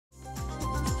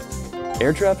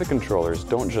Air traffic controllers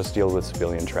don't just deal with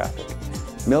civilian traffic.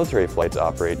 Military flights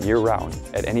operate year-round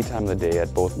at any time of the day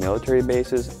at both military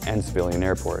bases and civilian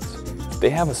airports.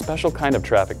 They have a special kind of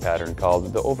traffic pattern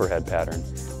called the overhead pattern,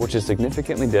 which is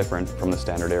significantly different from the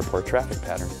standard airport traffic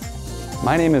pattern.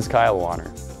 My name is Kyle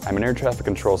Warner. I'm an air traffic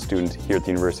control student here at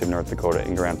the University of North Dakota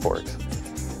in Grand Forks.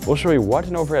 We'll show you what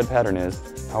an overhead pattern is,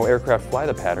 how aircraft fly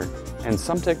the pattern, and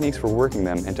some techniques for working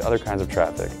them into other kinds of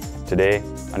traffic, today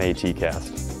on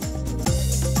ATCast.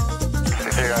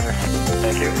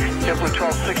 Thank you. JetBlue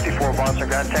 1264, Boston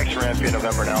Ground, taxi ramp via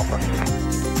November and Alpha.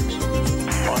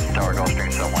 Boston Tower,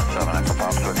 Gulfstream 717, Echo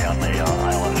Props with you on the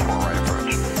ILS 4 right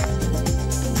approach.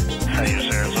 Hey,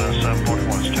 there's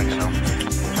 741 is checking out.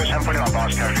 741,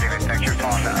 Boston Tower, good evening. Thanks for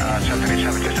calling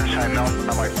 737, just inside Melton,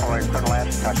 number 4, clear to land,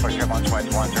 touch by Airlines, flight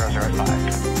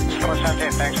 1005.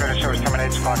 417, thanks for the service,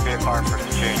 terminates, clock VFR for the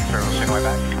change, service, signal way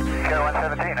back. Go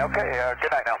 117, okay,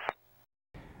 good night now.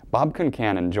 Bob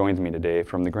Concannon joins me today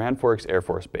from the Grand Forks Air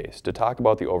Force Base to talk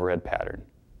about the overhead pattern.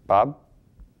 Bob?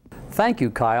 Thank you,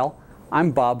 Kyle.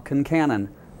 I'm Bob Concannon.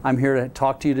 I'm here to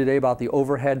talk to you today about the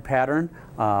overhead pattern.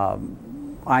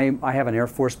 I have an Air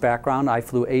Force background. I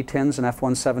flew A-10s and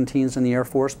F-117s in the Air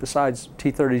Force besides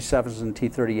T-37s and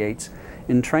T-38s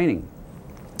in training.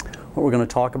 What we're going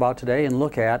to talk about today and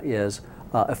look at is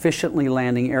efficiently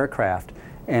landing aircraft,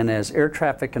 and as air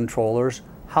traffic controllers,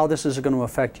 how this is going to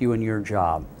affect you in your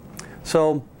job.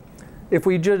 So if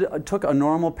we took a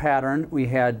normal pattern, we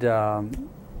had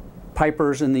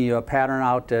Pipers in the pattern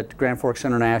out at Grand Forks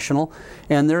International,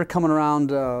 and they're coming around,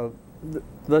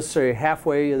 let's say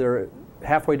they're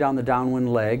halfway down the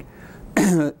downwind leg.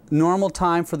 Normal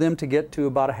time for them to get to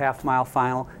about a half-mile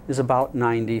final is about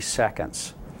 90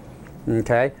 seconds.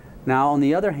 Okay? Now on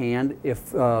the other hand,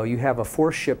 if you have a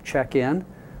force-ship check-in,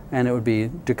 and it would be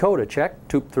Dakota check,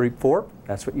 234,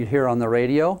 that's what you'd hear on the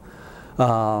radio.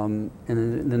 And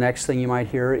the next thing you might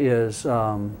hear is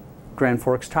Grand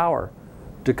Forks Tower.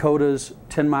 Dakota's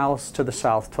 10 miles to the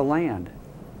south to land.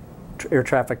 Air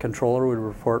traffic controller would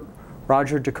report,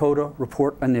 Roger, Dakota,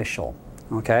 report initial.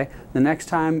 Okay? The next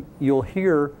time you'll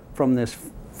hear from this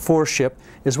force ship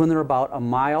is when they're about a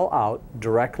mile out,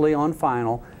 directly on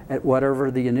final, at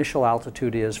whatever the initial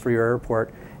altitude is for your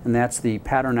airport, and that's the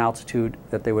pattern altitude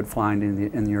that they would find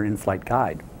in your in-flight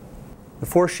guide. The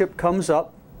force ship comes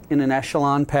up in an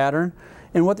echelon pattern,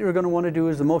 and what you're going to want to do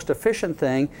is the most efficient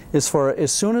thing is for as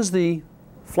soon as the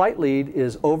flight lead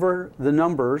is over the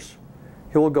numbers,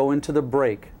 he will go into the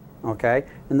brake. Okay?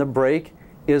 And the brake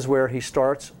is where he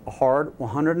starts a hard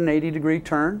 180-degree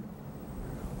turn.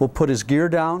 Will put his gear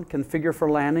down, configure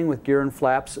for landing with gear and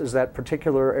flaps as that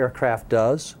particular aircraft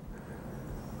does.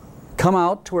 Come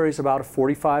out to where he's about a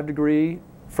 45-degree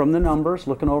from the numbers,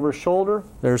 looking over his shoulder.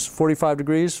 There's 45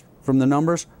 degrees from the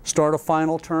numbers. Start a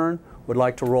final turn. Would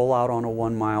like to roll out on a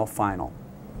 1-mile final.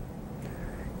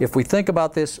 If we think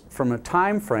about this from a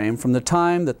time frame, from the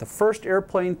time that the first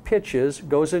airplane pitches,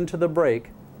 goes into the brake,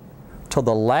 till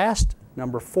the last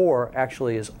number 4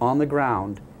 actually is on the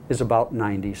ground, is about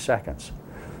 90 seconds.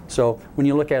 So when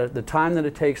you look at it, the time that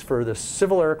it takes for the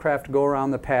civil aircraft to go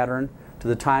around the pattern to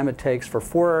the time it takes for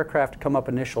 4 aircraft to come up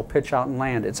initial, pitch out and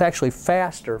land, it's actually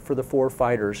faster for the 4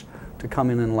 fighters to come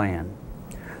in and land.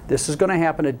 This is going to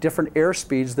happen at different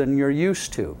airspeeds than you're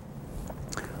used to.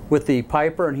 With the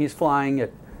Piper, and he's flying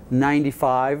at 90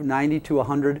 to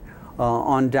 100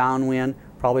 on downwind,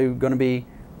 probably going to be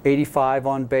 85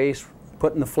 on base,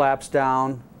 putting the flaps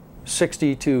down,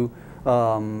 60 to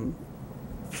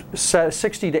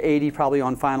 80 probably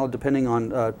on final, depending on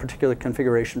particular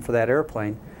configuration for that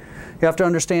airplane. You have to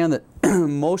understand that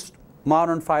most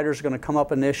modern fighters are going to come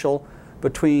up initial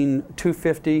between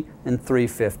 250 and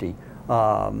 350.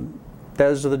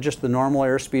 Those are just the normal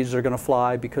airspeeds they're going to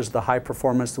fly because of the high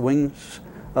performance, the wings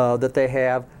that they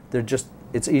have.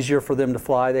 It's easier for them to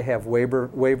fly. They have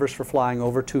waivers for flying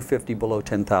over 250 below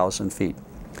 10,000 feet.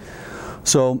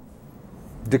 So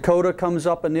Dakota comes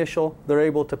up initial. They're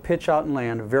able to pitch out and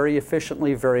land very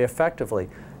efficiently, very effectively.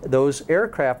 Those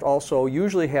aircraft also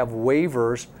usually have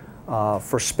waivers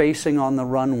for spacing on the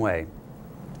runway.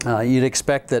 You'd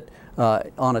expect that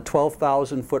on a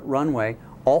 12,000-foot runway,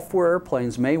 all 4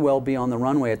 airplanes may well be on the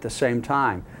runway at the same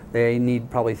time. They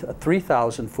need probably a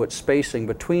 3,000-foot spacing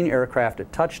between aircraft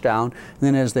at touchdown, and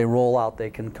then as they roll out, they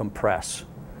can compress.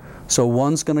 So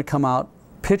one's going to come out,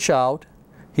 pitch out.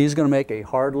 He's going to make a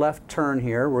hard left turn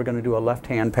here. We're going to do a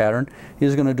left-hand pattern.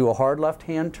 He's going to do a hard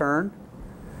left-hand turn.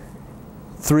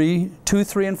 2,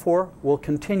 3, and 4 will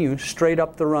continue straight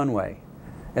up the runway.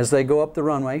 As they go up the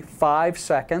runway, 5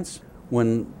 seconds.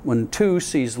 When 2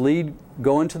 sees lead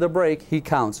go into the brake, he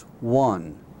counts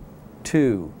 1,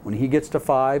 2. When he gets to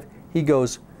 5, he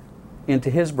goes into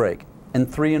his brake,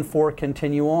 and 3 and 4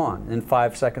 continue on, and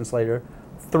 5 seconds later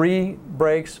 3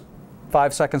 brakes,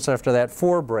 5 seconds after that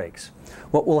 4 brakes.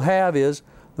 What we'll have is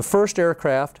the first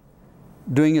aircraft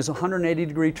doing his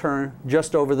 180-degree turn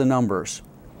just over the numbers.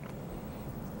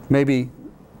 Maybe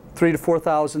 3,000 to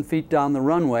 4,000 feet down the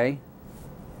runway,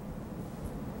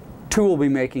 2 will be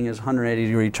making his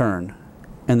 180-degree turn,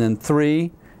 and then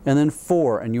 3, and then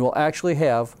 4, and you will actually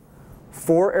have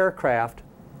 4 aircraft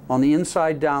on the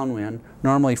inside downwind.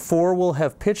 Normally 4 will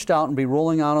have pitched out and be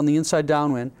rolling out on the inside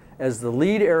downwind as the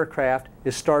lead aircraft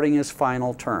is starting his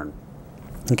final turn.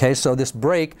 Okay, so this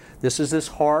brake, this is this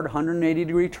hard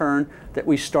 180-degree turn that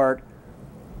we start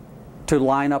to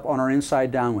line up on our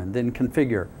inside downwind. Then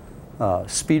configure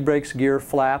speed brakes, gear,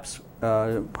 flaps,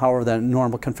 however that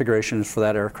normal configuration is for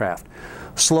that aircraft.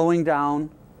 Slowing down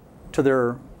to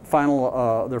their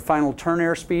final turn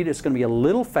airspeed, it's going to be a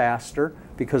little faster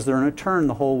because they're in a turn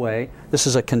the whole way. This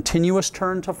is a continuous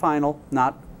turn to final,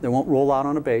 they won't roll out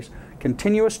on a base.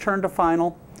 Continuous turn to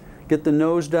final, get the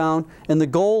nose down, and the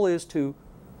goal is to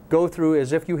go through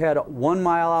as if you had 1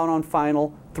 mile out on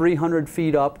final, 300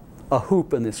 feet up, a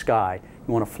hoop in the sky.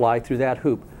 You want to fly through that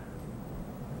hoop.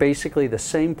 Basically the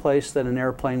same place that an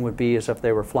airplane would be as if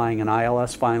they were flying an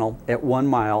ILS final at 1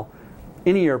 mile.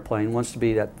 Any airplane wants to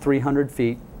be at 300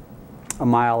 feet, a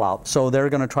mile out. So they're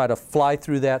going to try to fly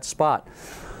through that spot.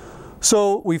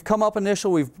 So we've come up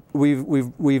initial,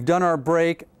 we've done our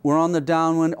brake, we're on the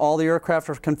downwind, all the aircraft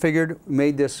are configured,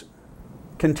 made this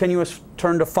continuous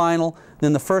turn to final.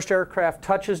 Then the first aircraft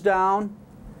touches down,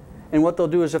 and what they'll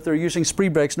do is if they're using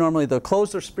speed brakes, normally they'll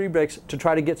close their speed brakes to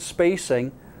try to get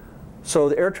spacing so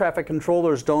the air traffic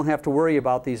controllers don't have to worry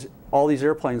about all these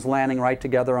airplanes landing right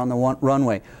together on the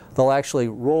runway. They'll actually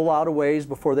roll out a ways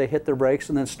before they hit their brakes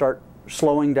and then start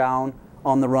slowing down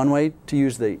on the runway to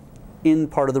use the in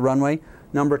part of the runway.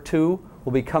 Number 2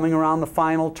 will be coming around the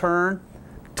final turn,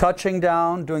 touching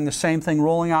down, doing the same thing,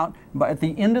 rolling out. But at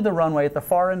the end of the runway, at the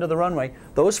far end of the runway,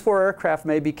 those 4 aircraft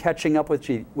may be catching up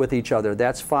with each other.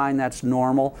 That's fine, that's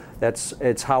normal,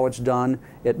 it's how it's done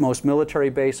at most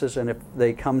military bases, and if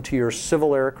they come to your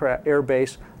civil air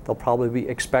base, they'll probably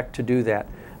expect to do that.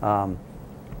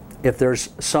 If there's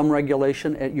some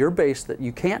regulation at your base that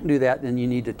you can't do that, then you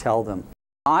need to tell them.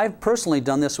 I've personally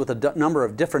done this with a number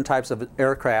of different types of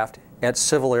aircraft at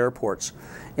civil airports.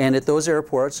 And at those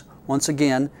airports, once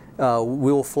again,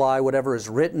 we will fly whatever is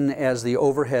written as the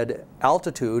overhead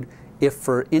altitude. If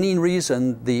for any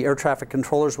reason the air traffic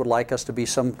controllers would like us to be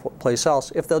someplace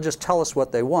else, if they'll just tell us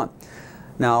what they want.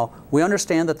 Now, we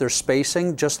understand that there's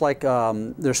spacing, just like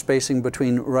there's spacing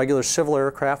between regular civil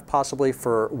aircraft, possibly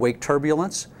for wake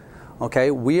turbulence.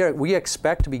 Okay, we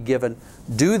expect to be given,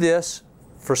 do this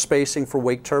for spacing for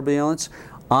wake turbulence.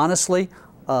 Honestly,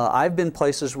 I've been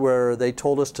places where they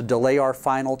told us to delay our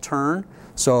final turn.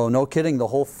 So no kidding, the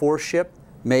whole foreship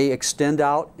may extend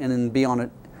out and then be on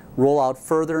a roll out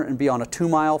further and be on a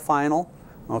 2-mile final.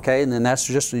 Okay, and then that's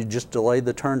just, you just delay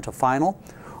the turn to final,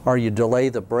 or you delay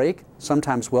the brake,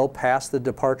 sometimes well past the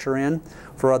departure in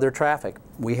for other traffic.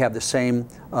 We have the same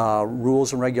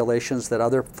rules and regulations that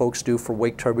other folks do for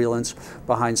wake turbulence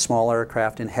behind small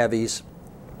aircraft and heavies.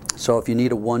 So if you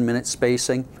need a 1-minute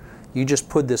spacing, you just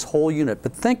put this whole unit.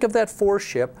 But think of that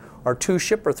 4-ship or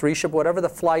 2-ship or 3-ship, whatever the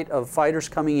flight of fighters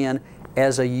coming in,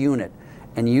 as a unit,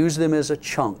 and use them as a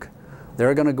chunk.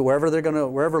 They're going to go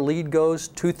wherever lead goes,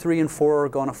 2, 3, and 4 are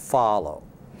going to follow.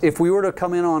 If we were to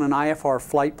come in on an IFR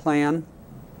flight plan,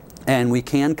 and we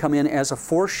can come in as a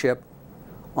 4-ship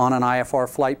on an IFR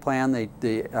flight plan, the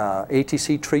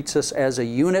ATC treats us as a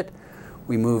unit.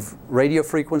 We move radio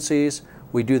frequencies.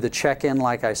 We do the check-in,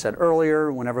 like I said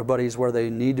earlier, when everybody's where they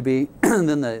need to be. And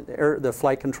then the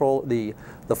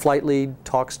flight lead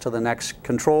talks to the next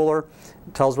controller,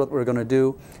 tells what we're going to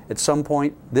do. At some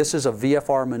point, this is a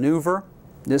VFR maneuver.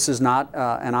 This is not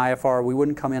an IFR. We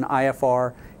wouldn't come in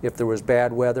IFR if there was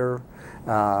bad weather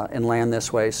and land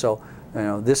this way. So,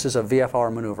 this is a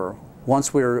VFR maneuver.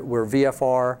 Once we're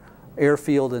VFR,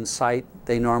 airfield in sight,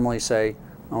 they normally say,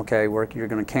 okay, you're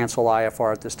going to cancel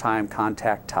IFR at this time,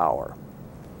 contact tower.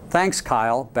 Thanks,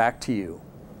 Kyle. Back to you.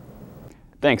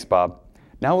 Thanks, Bob.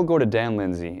 Now we'll go to Dan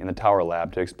Lindsay in the Tower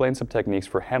Lab to explain some techniques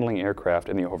for handling aircraft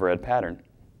in the overhead pattern.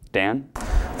 Dan?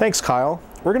 Thanks, Kyle.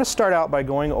 We're going to start out by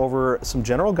going over some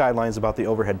general guidelines about the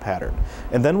overhead pattern,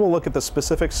 and then we'll look at the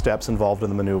specific steps involved in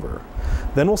the maneuver.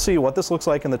 Then we'll see what this looks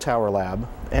like in the Tower Lab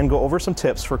and go over some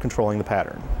tips for controlling the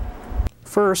pattern.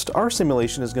 First, our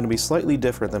simulation is going to be slightly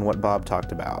different than what Bob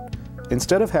talked about.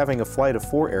 Instead of having a flight of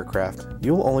 4 aircraft,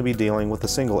 you'll only be dealing with a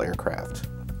single aircraft.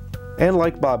 And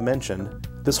like Bob mentioned,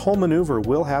 this whole maneuver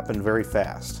will happen very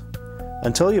fast.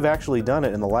 Until you've actually done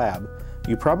it in the lab,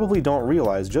 you probably don't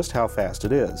realize just how fast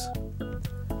it is.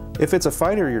 If it's a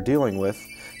fighter you're dealing with,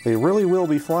 they really will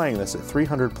be flying this at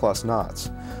 300 plus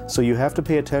knots, so you have to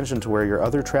pay attention to where your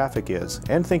other traffic is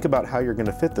and think about how you're going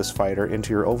to fit this fighter into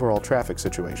your overall traffic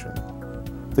situation.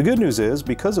 The good news is,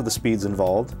 because of the speeds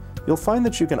involved, you'll find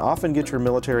that you can often get your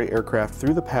military aircraft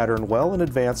through the pattern well in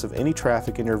advance of any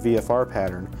traffic in your VFR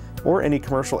pattern or any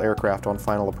commercial aircraft on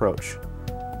final approach.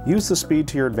 Use the speed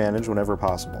to your advantage whenever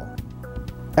possible.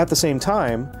 At the same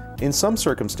time, in some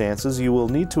circumstances you will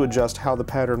need to adjust how the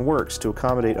pattern works to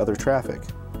accommodate other traffic.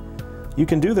 You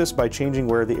can do this by changing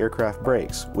where the aircraft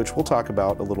brakes, which we'll talk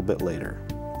about a little bit later.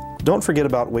 Don't forget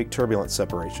about wake turbulence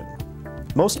separation.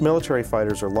 Most military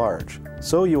fighters are large,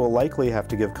 so you will likely have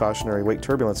to give cautionary wake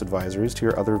turbulence advisories to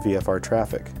your other VFR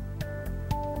traffic.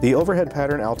 The overhead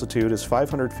pattern altitude is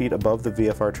 500 feet above the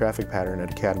VFR traffic pattern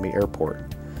at Academy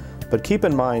Airport. But keep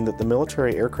in mind that the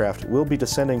military aircraft will be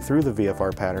descending through the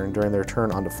VFR pattern during their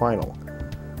turn onto final.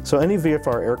 So any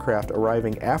VFR aircraft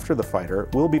arriving after the fighter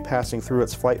will be passing through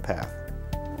its flight path.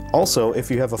 Also, if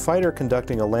you have a fighter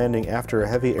conducting a landing after a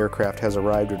heavy aircraft has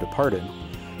arrived or departed,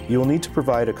 you will need to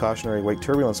provide a cautionary wake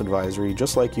turbulence advisory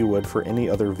just like you would for any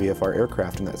other VFR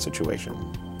aircraft in that situation.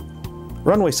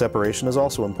 Runway separation is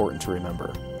also important to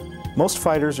remember. Most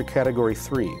fighters are Category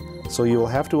 3, so you will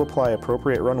have to apply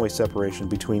appropriate runway separation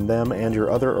between them and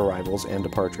your other arrivals and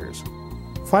departures.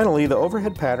 Finally, the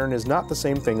overhead pattern is not the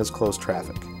same thing as close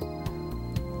traffic.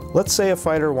 Let's say a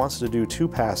fighter wants to do 2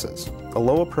 passes, a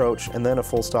low approach and then a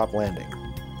full stop landing.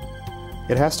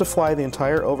 It has to fly the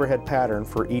entire overhead pattern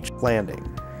for each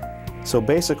landing. So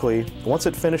basically, once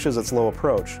it finishes its low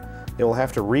approach, it will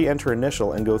have to re-enter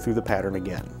initial and go through the pattern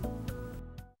again.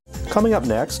 Coming up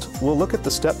next, we'll look at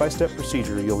the step-by-step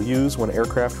procedure you'll use when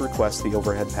aircraft request the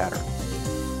overhead pattern.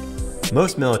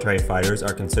 Most military fighters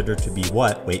are considered to be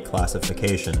what weight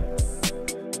classification?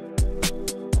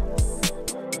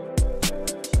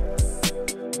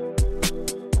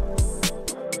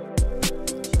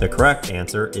 The correct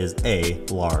answer is A,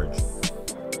 large.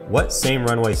 What same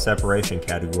runway separation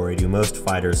category do most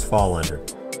fighters fall under?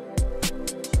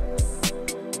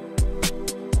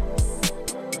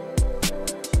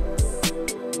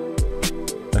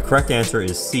 The correct answer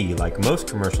is C. Like most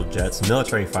commercial jets,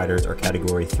 military fighters are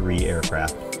Category 3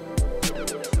 aircraft.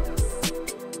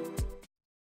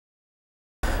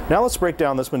 Now let's break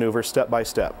down this maneuver step by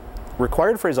step.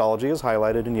 Required phraseology is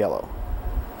highlighted in yellow.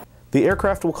 The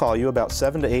aircraft will call you about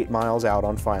 7 to 8 miles out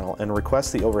on final and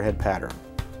request the overhead pattern.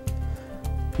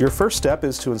 Your first step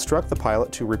is to instruct the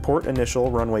pilot to report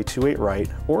initial runway 28 right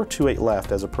or 28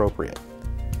 left as appropriate.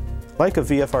 Like a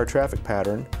VFR traffic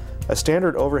pattern, a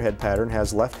standard overhead pattern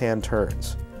has left-hand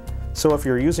turns. So if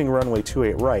you're using runway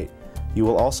 28 right, you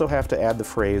will also have to add the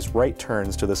phrase right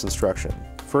turns to this instruction.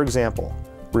 For example,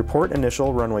 report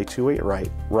initial runway 28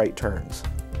 right, right turns.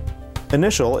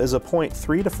 Initial is a point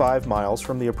 3 to 5 miles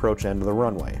from the approach end of the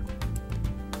runway.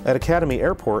 At Academy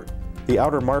Airport, the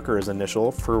outer marker is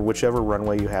initial for whichever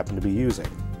runway you happen to be using.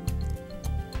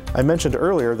 I mentioned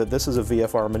earlier that this is a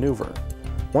VFR maneuver.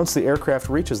 Once the aircraft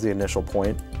reaches the initial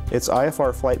point, its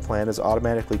IFR flight plan is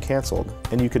automatically canceled,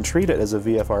 and you can treat it as a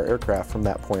VFR aircraft from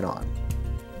that point on.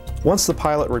 Once the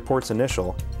pilot reports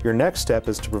initial, your next step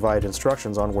is to provide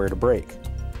instructions on where to brake.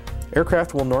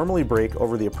 Aircraft will normally brake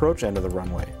over the approach end of the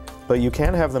runway, but you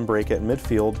can have them brake at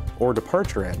midfield or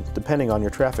departure end, depending on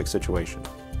your traffic situation.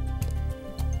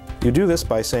 You do this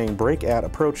by saying brake at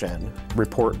approach end,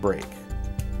 report brake.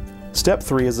 Step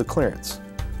 3 is the clearance.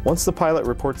 Once the pilot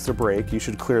reports their brake, you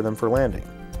should clear them for landing.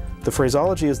 The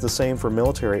phraseology is the same for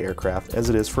military aircraft as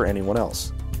it is for anyone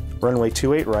else. Runway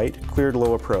 28 right, cleared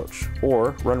low approach,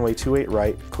 or runway 28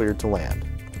 right, cleared to land.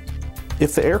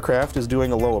 If the aircraft is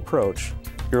doing a low approach,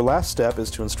 your last step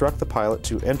is to instruct the pilot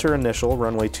to enter initial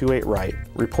runway 28 right,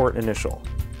 report initial.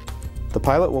 The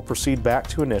pilot will proceed back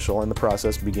to initial and the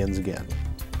process begins again.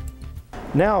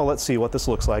 Now let's see what this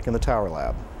looks like in the tower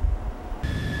lab.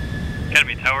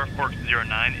 Academy Tower, Forks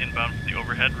 09, inbound for the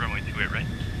overhead, runway 28 right.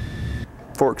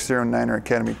 Forks 09 or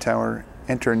Academy Tower,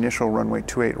 enter initial runway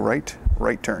 28 right,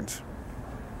 right turns.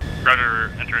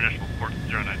 Roger, enter initial, Forks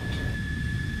 09.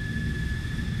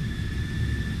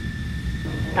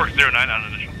 Forks 09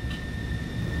 on initial.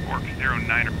 Forks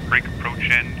 09, brake approach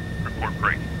end, report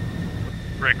brake.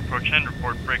 Brake approach end,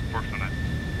 report brake, Forks 09.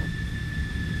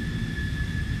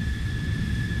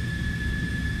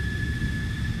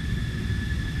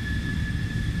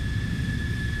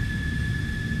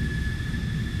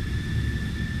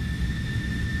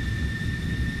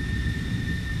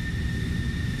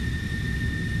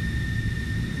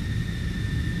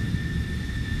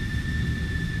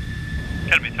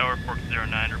 Academy Tower, Forks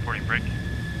 09, reporting brake.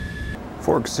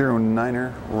 Fork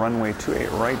 09er, runway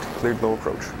 28 right, cleared low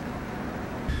approach.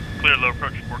 Clear low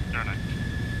approach, Fork 09.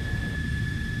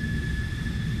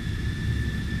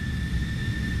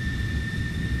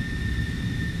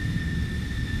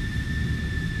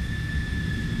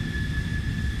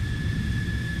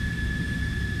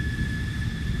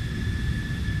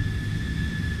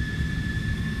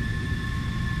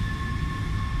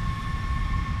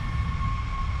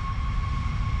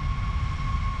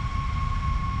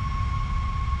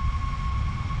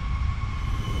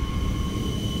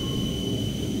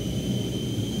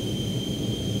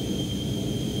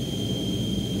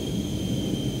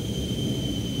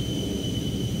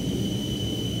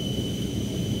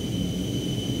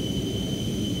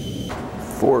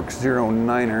 Fork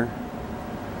 09er,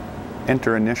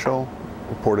 enter initial,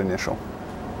 report initial.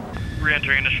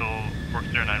 Re-entering initial, Fork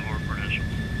 09 will report initial.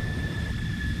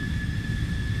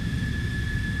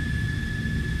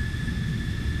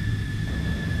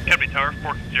 Academy Tower,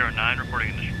 Fork 09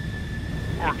 reporting initial.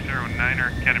 Fork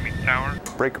 09er, Academy Tower.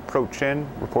 Break approach in,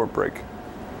 report break.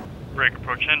 Break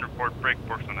approach in, report break,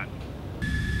 Fork 09.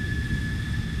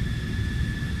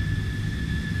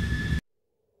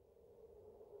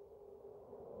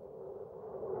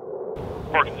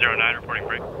 Fork 09 reporting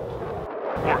break.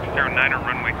 Fork 09er,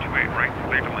 runway 28 right,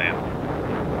 clear to land.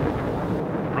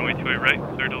 Runway 28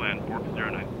 right, clear to land, Fork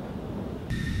 09.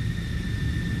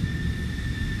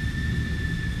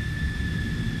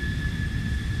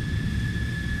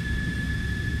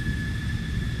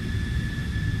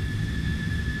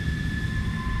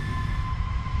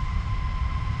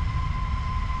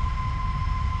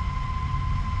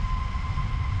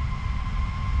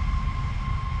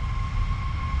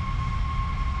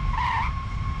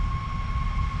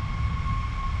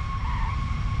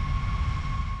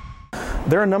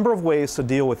 There are a number of ways to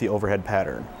deal with the overhead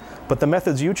pattern, but the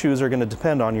methods you choose are going to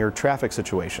depend on your traffic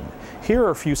situation. Here are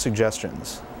a few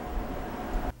suggestions.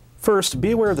 First,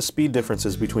 be aware of the speed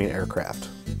differences between aircraft.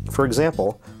 For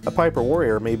example, a Piper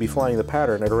Warrior may be flying the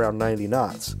pattern at around 90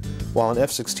 knots, while an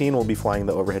F-16 will be flying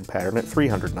the overhead pattern at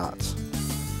 300 knots.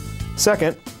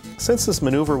 Second, since this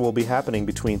maneuver will be happening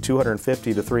between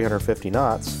 250 to 350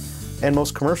 knots, and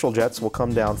most commercial jets will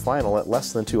come down final at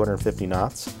less than 250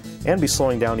 knots, and be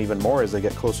slowing down even more as they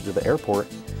get closer to the airport,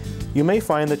 you may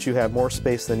find that you have more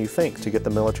space than you think to get the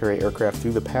military aircraft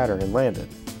through the pattern and landed.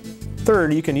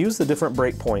 Third, you can use the different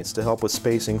break points to help with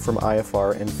spacing from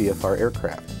IFR and VFR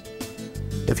aircraft.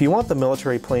 If you want the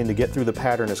military plane to get through the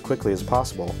pattern as quickly as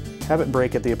possible, have it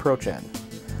break at the approach end.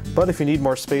 But if you need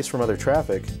more space from other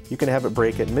traffic, you can have it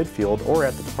break at midfield or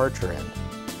at the departure end.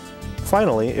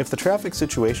 Finally, if the traffic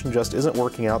situation just isn't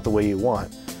working out the way you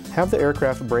want, have the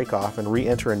aircraft break off and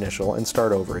re-enter initial and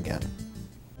start over again.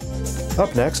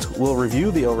 Up next, we'll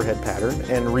review the overhead pattern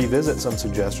and revisit some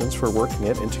suggestions for working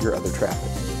it into your other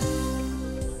traffic.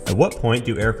 At what point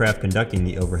do aircraft conducting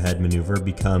the overhead maneuver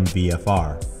become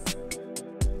VFR?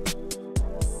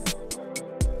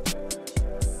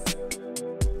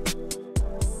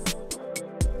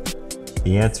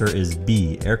 The answer is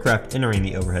B. Aircraft entering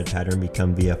the overhead pattern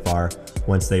become VFR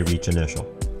once they reach initial.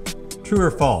 True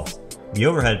or false? The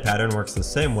overhead pattern works the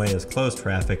same way as closed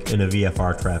traffic in a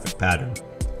VFR traffic pattern.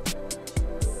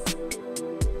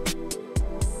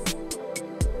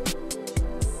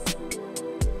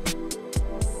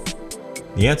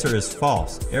 The answer is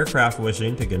false. Aircraft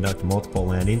wishing to conduct multiple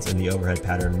landings in the overhead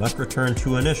pattern must return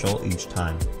to initial each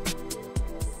time.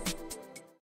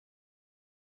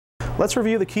 Let's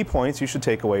review the key points you should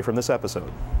take away from this episode.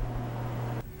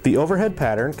 The overhead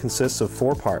pattern consists of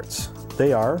 4 parts.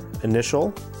 They are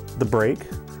initial, the break,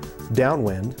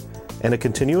 downwind, and a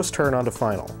continuous turn onto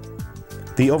final.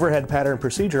 The overhead pattern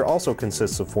procedure also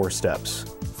consists of 4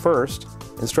 steps. First,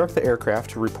 instruct the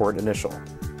aircraft to report initial.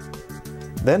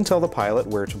 Then tell the pilot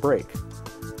where to brake.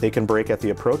 They can brake at the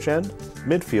approach end,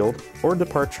 midfield, or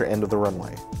departure end of the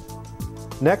runway.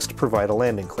 Next, provide a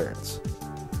landing clearance.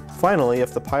 Finally,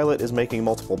 if the pilot is making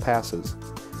multiple passes,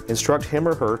 instruct him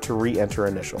or her to re-enter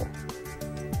initial.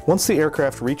 Once the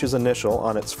aircraft reaches initial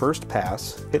on its first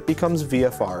pass, it becomes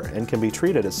VFR and can be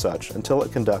treated as such until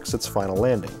it conducts its final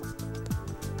landing.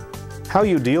 How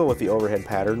you deal with the overhead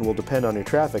pattern will depend on your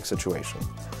traffic situation,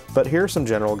 but here are some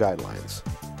general guidelines.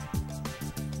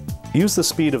 Use the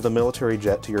speed of the military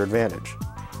jet to your advantage.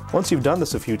 Once you've done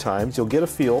this a few times, you'll get a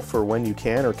feel for when you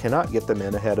can or cannot get them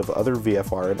in ahead of other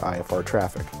VFR and IFR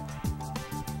traffic.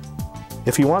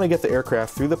 If you want to get the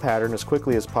aircraft through the pattern as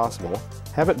quickly as possible,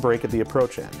 have it brake at the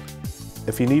approach end.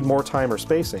 If you need more time or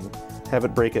spacing, have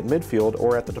it brake at midfield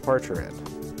or at the departure end.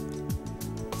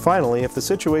 Finally, if the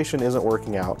situation isn't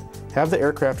working out, have the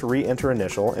aircraft re-enter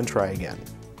initial and try again.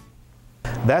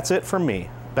 That's it from me.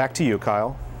 Back to you,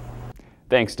 Kyle.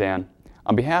 Thanks, Dan.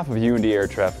 On behalf of UND Air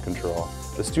Traffic Control,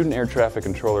 the Student Air Traffic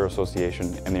Controller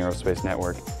Association, and the Aerospace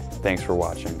Network, thanks for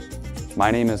watching.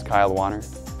 My name is Kyle Warner,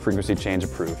 frequency change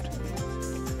approved.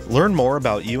 Learn more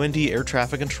about UND Air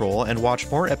Traffic Control and watch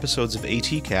more episodes of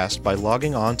ATCast by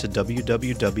logging on to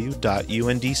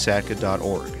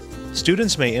www.undsatka.org.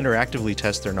 Students may interactively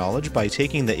test their knowledge by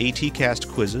taking the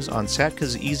ATCast quizzes on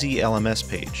SATKA's Easy LMS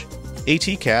page.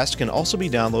 ATCast can also be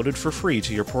downloaded for free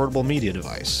to your portable media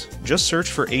device. Just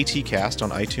search for ATCast on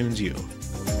iTunes U.